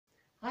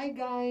Hi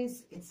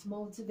guys, it's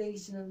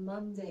Motivational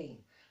Monday,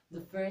 the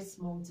first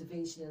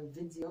motivational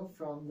video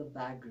from the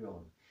back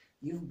room.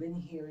 You've been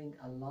hearing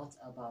a lot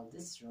about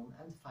this room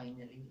and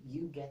finally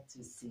you get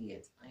to see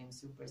it. I am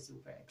super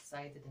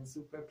excited and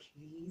super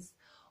pleased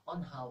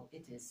on how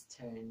it is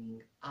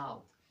turning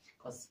out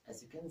because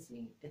as you can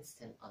see it's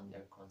still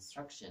under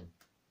construction.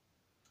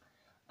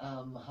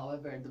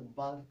 However, the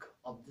bulk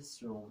of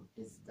this room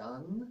is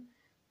done,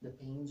 the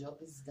paint job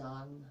is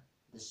done,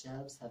 the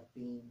shelves have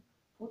been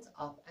put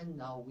up, and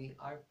now we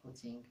are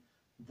putting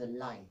the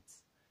light.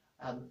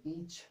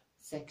 Each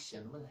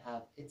section will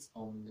have its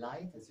own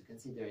light. As you can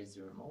see, there is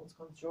a remote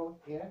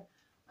control here,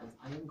 and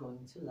I am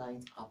going to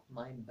light up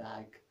my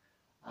bag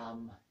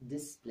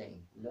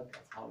display. Look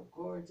at how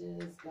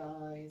gorgeous,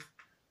 guys.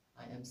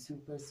 I am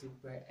super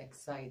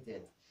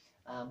excited.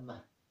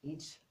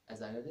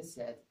 As I already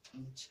said,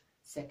 each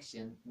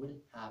section will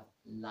have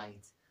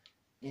light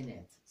in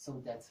it so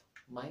that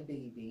my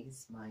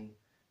babies, my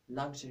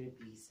luxury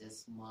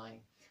pieces, my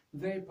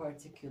very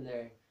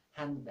particular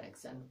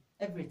handbags and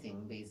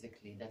everything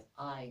basically that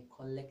I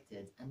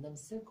collected and I'm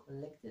still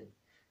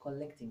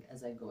collecting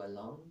as I go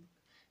along,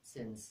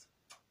 since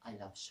I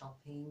love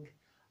shopping,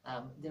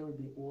 they will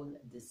be all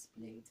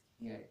displayed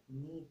here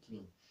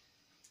neatly.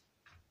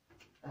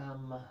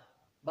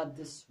 But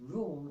this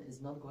room is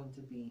not going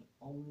to be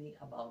only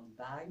about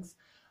bags.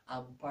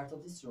 Part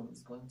of this room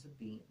is going to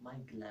be my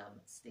glam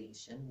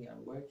station. We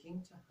are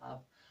working to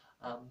have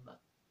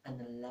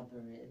an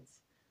elaborate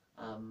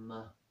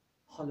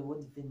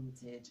Hollywood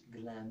vintage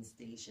glam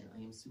station.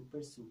 I am super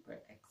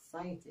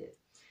excited.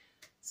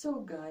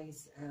 So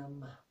guys,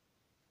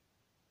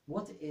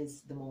 what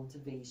is the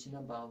motivation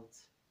about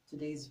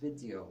today's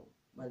video?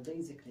 Well,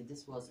 basically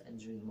this was a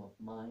dream of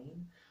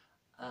mine.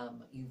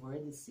 You've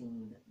already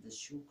seen the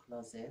shoe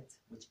closet,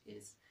 which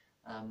is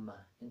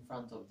in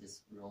front of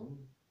this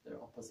room.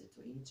 They're opposite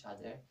to each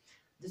other.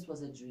 This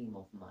was a dream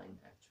of mine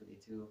actually,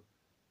 to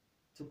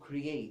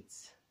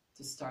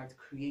start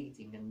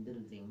creating and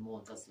building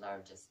Malta's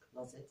largest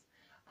closet,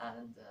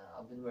 and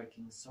I've been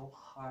working so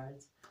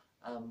hard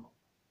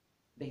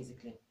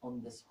basically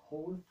on this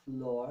whole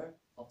floor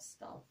of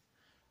stuff,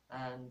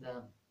 and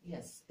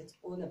yes, it's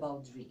all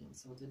about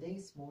dreams. So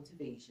today's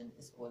motivation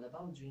is all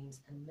about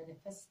dreams and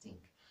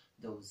manifesting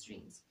those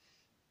dreams.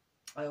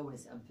 I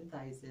always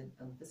emphasize it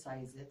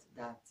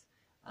that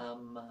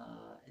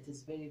it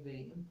is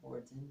very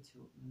important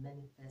to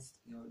manifest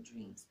your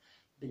dreams.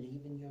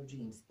 Believe in your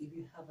dreams. If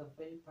you have a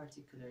very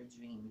particular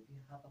dream, if you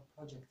have a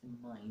project in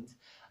mind,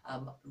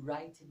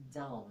 write it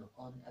down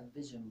on a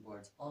vision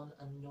board, on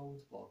a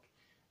notebook.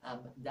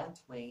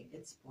 That way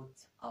it's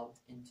put out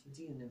into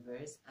the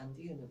universe, and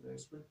the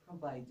universe will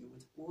provide you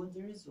with all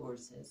the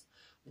resources,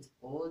 with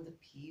all the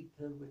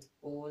people, with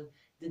all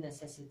the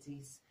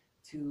necessities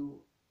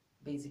to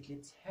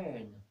basically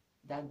turn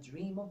that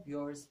dream of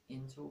yours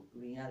into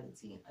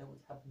reality. I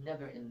would have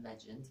never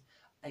imagined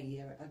a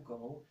year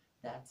ago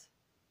that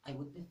I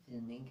would be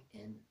filming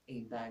in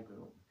a bag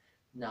room.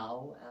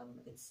 Now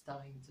it's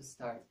time to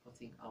start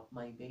putting up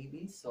my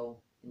baby,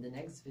 so in the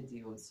next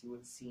videos you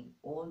will see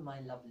all my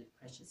lovely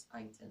precious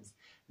items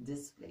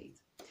displayed.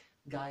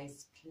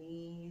 Guys,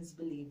 please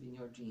believe in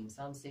your dreams.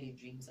 Some say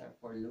dreams are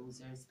for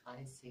losers.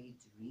 I say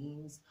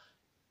dreams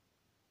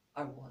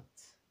are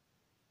what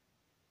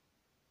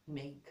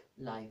make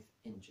life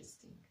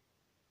interesting.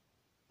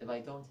 If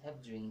I don't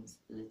have dreams,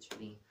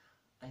 literally,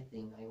 I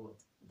think I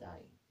would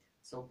die.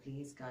 So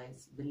please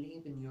guys,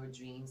 believe in your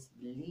dreams,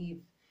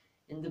 believe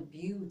in the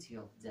beauty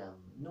of them,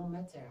 no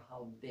matter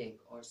how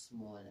big or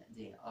small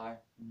they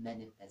are,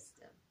 manifest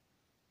them.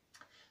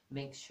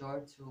 Make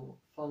sure to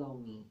follow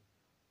me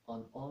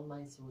on all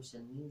my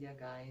social media,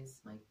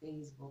 guys, my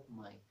Facebook,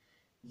 my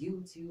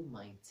YouTube,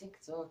 my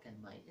TikTok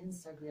and my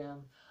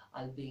Instagram.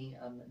 I'll be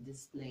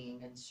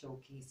displaying and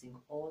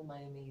showcasing all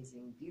my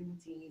amazing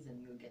beauties,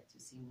 and you'll get to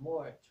see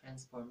more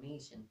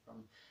transformation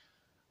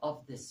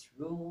of this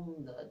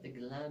room, the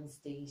glam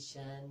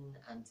station,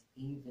 and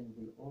even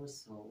we'll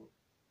also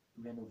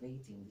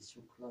renovating the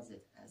shoe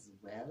closet as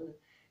well.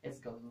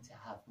 It's going to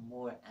have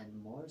more and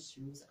more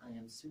shoes. I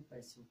am super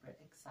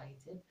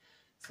excited.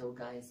 So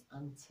guys,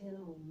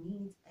 until we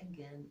meet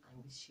again, I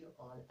wish you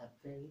all a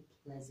very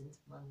pleasant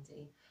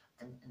Monday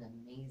and an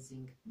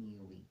amazing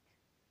new week.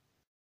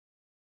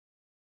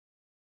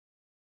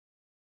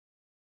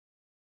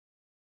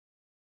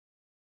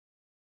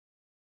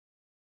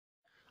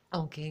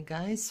 Okay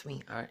guys,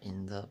 we are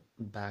in the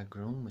back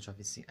room, which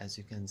obviously, as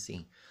you can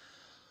see,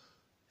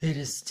 it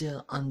is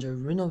still under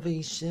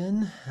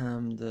renovation.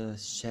 The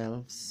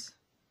shelves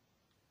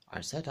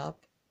are set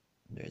up.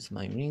 There's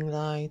my ring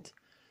light.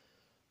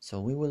 So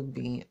we will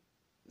be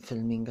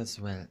filming as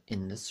well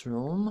in this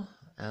room.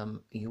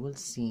 You will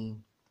see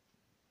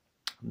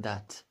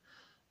that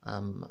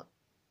the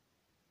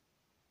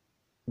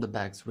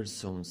bags will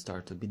soon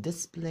start to be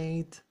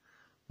displayed.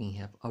 We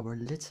have our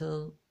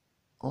little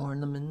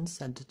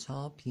ornaments at the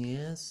top.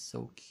 Yes,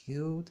 so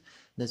cute.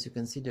 And as you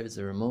can see, there's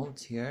a remote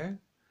here.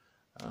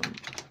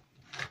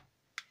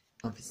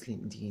 Obviously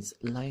these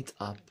light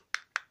up,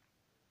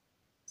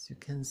 as you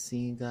can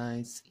see,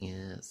 guys,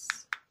 yes,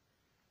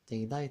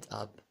 they light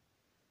up.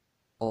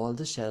 All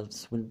the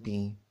shelves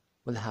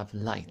will have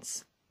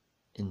lights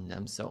in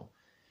them. So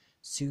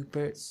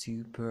super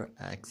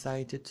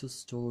excited to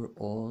store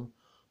all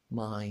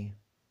my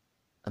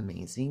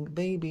amazing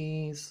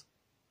babies.